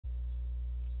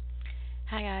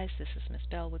Hi guys, this is Miss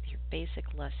Bell with your basic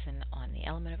lesson on the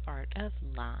element of art of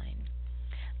line.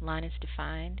 Line is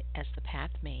defined as the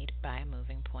path made by a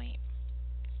moving point.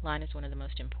 Line is one of the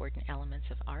most important elements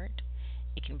of art.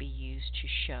 It can be used to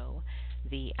show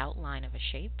the outline of a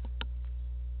shape.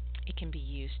 It can be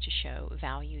used to show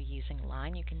value using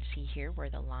line. You can see here where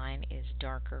the line is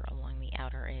darker along the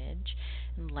outer edge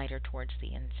and lighter towards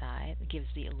the inside. It gives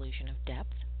the illusion of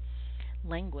depth.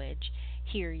 Language,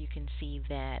 here you can see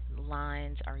that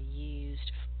lines are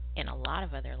used in a lot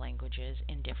of other languages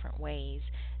in different ways,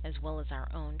 as well as our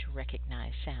own to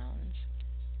recognize sounds.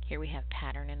 Here we have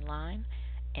pattern in line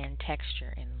and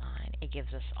texture in line. It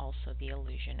gives us also the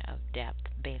illusion of depth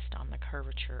based on the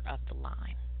curvature of the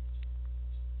line.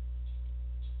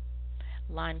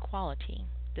 Line quality,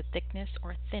 the thickness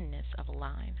or thinness of a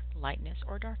line, lightness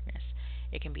or darkness.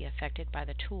 It can be affected by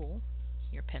the tool,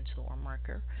 your pencil or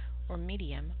marker, or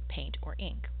medium, paint or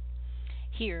ink.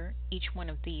 Here, each one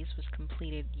of these was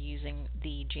completed using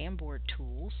the Jamboard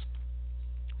tools.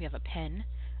 We have a pen,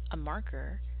 a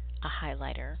marker, a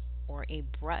highlighter, or a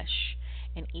brush,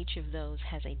 and each of those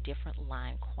has a different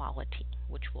line quality,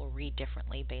 which will read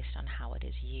differently based on how it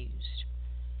is used.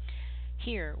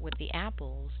 Here, with the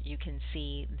apples, you can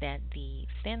see that the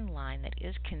thin line that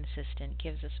is consistent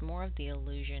gives us more of the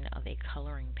illusion of a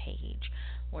coloring page,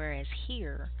 whereas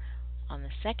here, on the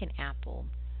second apple,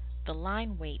 the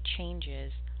line weight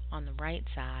changes on the right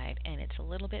side and it's a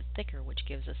little bit thicker, which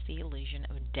gives us the illusion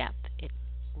of depth. It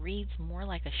reads more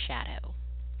like a shadow.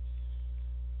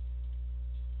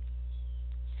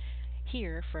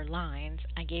 Here, for lines,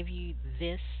 I gave you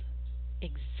this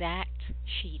exact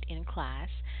sheet in class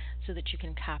so that you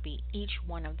can copy each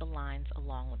one of the lines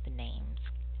along with the names.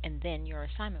 And then your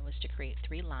assignment was to create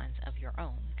 3 lines of your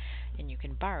own, and you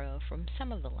can borrow from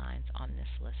some of the lines on this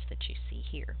list that you see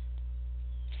here.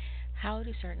 How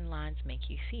do certain lines make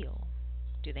you feel?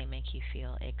 Do they make you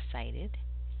feel excited?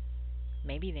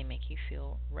 Maybe they make you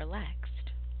feel relaxed.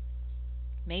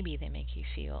 Maybe they make you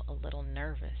feel a little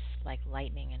nervous, like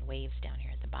lightning and waves down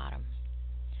here at the bottom.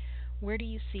 Where do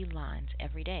you see lines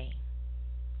every day?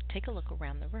 Take a look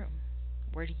around the room.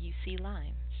 Where do you see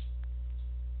lines?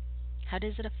 How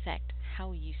does it affect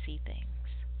how you see things?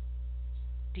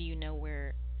 Do you know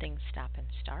where things stop and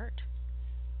start?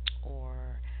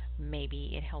 Or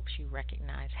maybe it helps you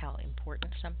recognize how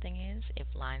important something is if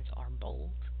lines are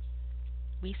bold.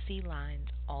 We see lines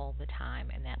all the time,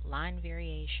 and that line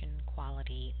variation,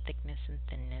 quality, thickness, and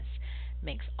thinness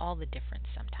makes all the difference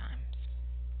sometimes.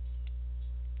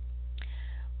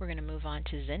 We're going to move on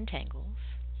to Zentangles.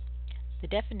 The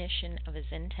definition of a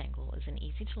Zentangle is an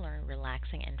easy-to-learn,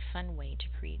 relaxing, and fun way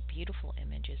to create beautiful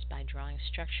images by drawing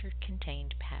structured,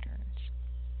 contained patterns.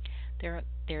 There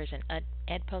is an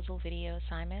Edpuzzle video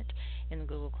assignment in the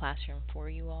Google Classroom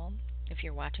for you all. If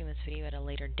you're watching this video at a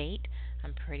later date,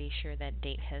 I'm pretty sure that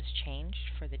date has changed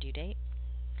for the due date.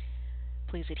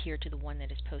 Please adhere to the one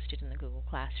that is posted in the Google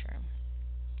Classroom.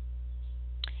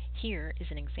 Here is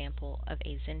an example of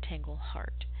a Zentangle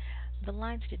heart. The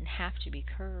lines didn't have to be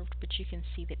curved, but you can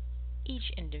see that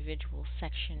each individual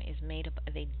section is made up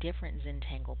of a different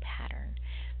Zentangle pattern.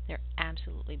 They're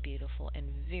absolutely beautiful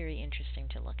and very interesting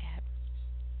to look at.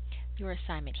 Your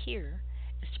assignment here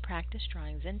is to practice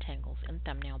drawing Zentangles in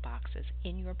thumbnail boxes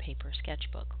in your paper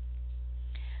sketchbook.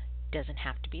 Doesn't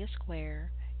have to be a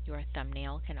square. Your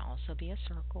thumbnail can also be a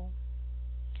circle.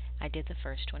 I did the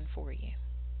first one for you.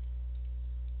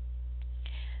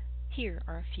 Here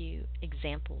are a few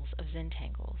examples of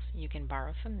Zentangles. You can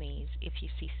borrow from these if you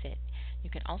see fit. You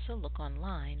can also look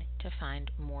online to find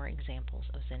more examples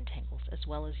of Zentangles, as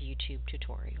well as YouTube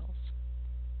tutorials.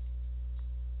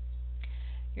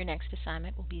 Your next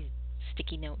assignment will be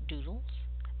sticky note doodles.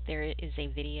 There is a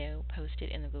video posted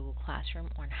in the Google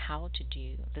Classroom on how to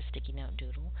do the sticky note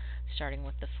doodle, starting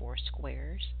with the 4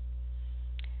 squares.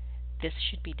 This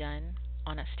should be done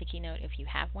on a sticky note if you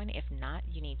have one. If not,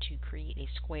 you need to create a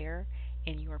square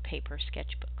in your paper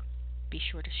sketchbook. Be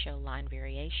sure to show line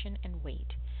variation and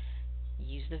weight.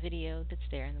 Use the video that's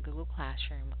there in the Google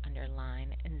Classroom under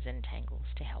Line and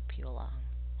Zentangles to help you along.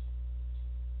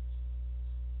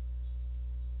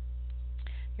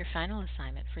 Your final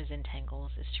assignment for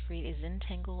Zentangles is to create a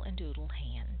Zentangle and doodle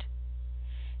hand.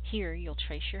 Here you'll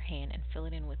trace your hand and fill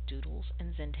it in with doodles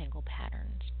and Zentangle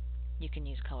patterns. You can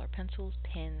use color pencils,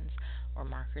 pens, or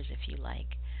markers if you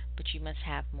like, but you must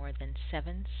have more than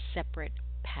 7 separate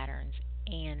patterns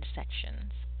and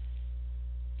sections.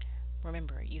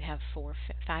 Remember, you have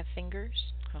 5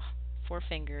 fingers, 4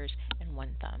 fingers and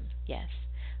 1 thumb, yes,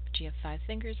 but you have 5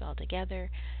 fingers all together,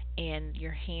 And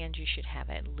your hand, you should have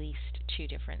at least two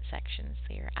different sections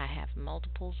there. I have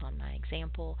multiples on my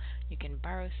example. You can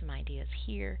borrow some ideas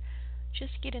here.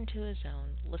 Just get into a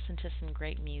zone, listen to some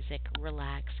great music,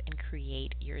 relax, and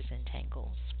create your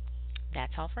Zentangles.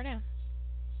 That's all for now.